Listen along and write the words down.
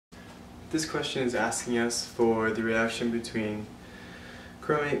This question is asking us for the reaction between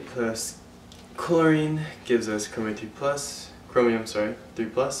chromate plus chlorine gives us chromium 3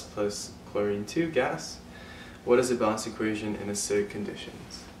 plus plus chlorine 2 gas. What is the balance equation in acidic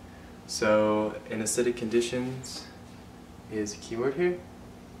conditions? So in acidic conditions is a keyword here.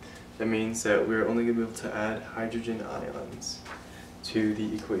 That means that we're only going to be able to add hydrogen ions to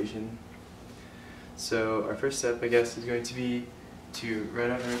the equation. So our first step, I guess, is going to be to write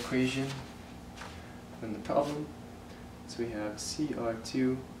out our equation from the problem. So we have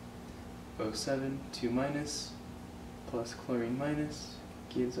Cr2O7 2 minus plus chlorine minus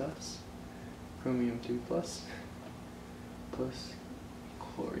gives us chromium 2 plus plus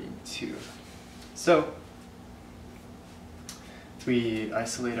chlorine 2. So we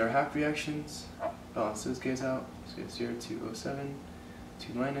isolate our half reactions, balance those guys out. So we have 0 to O7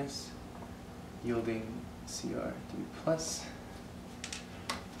 2 minus yielding Cr3 plus.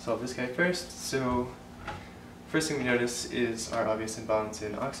 Solve this guy first. So first thing we notice is our obvious imbalance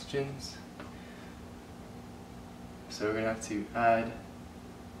in oxygens. So we're going to have to add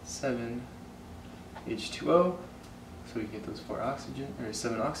 7 H2O so we can get those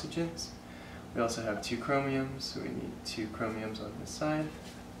 7 oxygens. We also have 2 chromiums, so we need 2 chromiums on this side.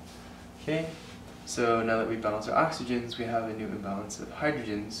 Okay, so now that we balance our oxygens, we have a new imbalance of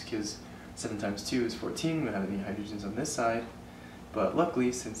hydrogens, because 7 times 2 is 14, we don't have any hydrogens on this side. But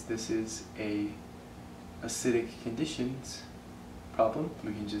luckily, since this is a acidic conditions problem,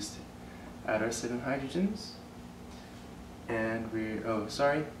 we can just add our 7 hydrogens. And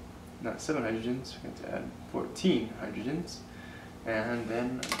not 7 hydrogens, we have to add 14 hydrogens. And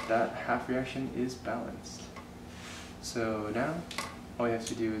then that half reaction is balanced. So now, all we have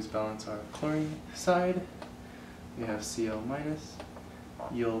to do is balance our chlorine side. We have Cl minus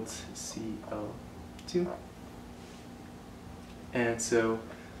yields Cl2. And so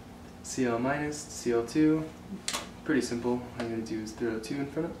Cl minus Cl2, pretty simple. All you gotta do is throw 2 in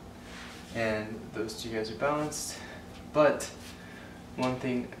front of it. And those two guys are balanced. But one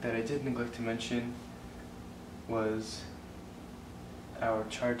thing that I did neglect to mention was our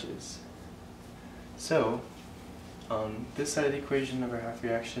charges. So on this side of the equation of our half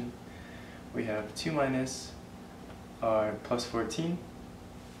reaction, we have 2 minus our plus 14.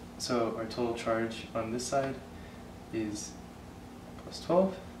 So our total charge on this side is plus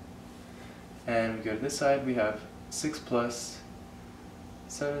 12. And we go to this side, we have 6 plus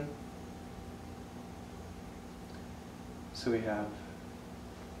 7. So we have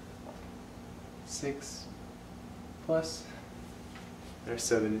 6 plus, our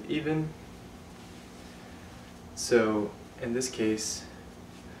 7 even. So in this case,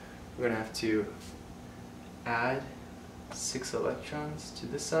 we're going to have to add 6 electrons to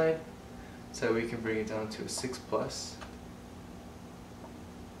this side so that we can bring it down to a 6 plus.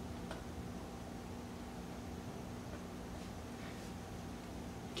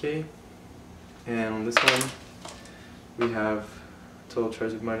 Okay, and on this one we have total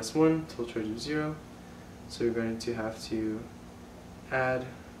charge of -1, total charge of 0. So we're going to have to add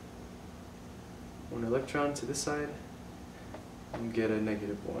 1 electron to this side and get a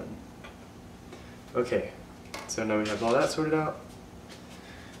 -1. Okay, so now we have all that sorted out.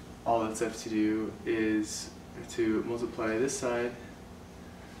 All that's left to do is to multiply this side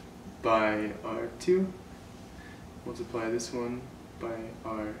by our 2, multiply this one by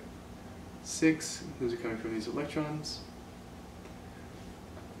our 6, those are coming from these electrons.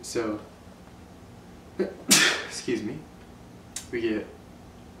 So, excuse me, we get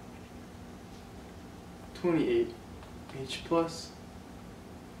 28H plus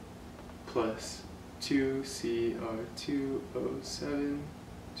 2 Cr2O7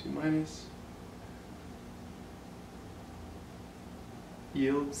 2 minus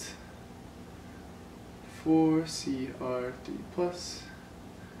yields 4 Cr3 plus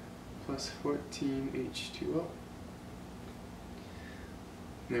 14 H2O.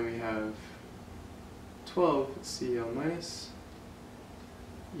 And then we have 12 Cl minus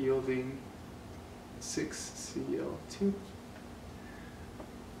yielding 6 Cl2.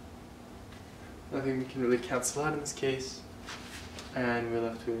 Nothing can really cancel out in this case, and we're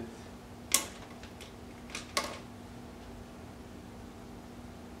left with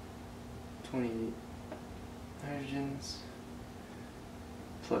 28 hydrogens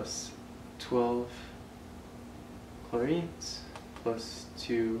plus 12 chlorines plus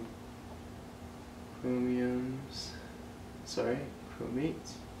 2 chromates.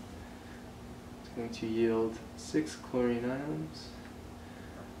 It's going to yield 6 chlorine ions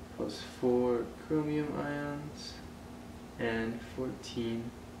plus 4 chromium ions and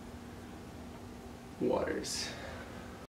 14 waters.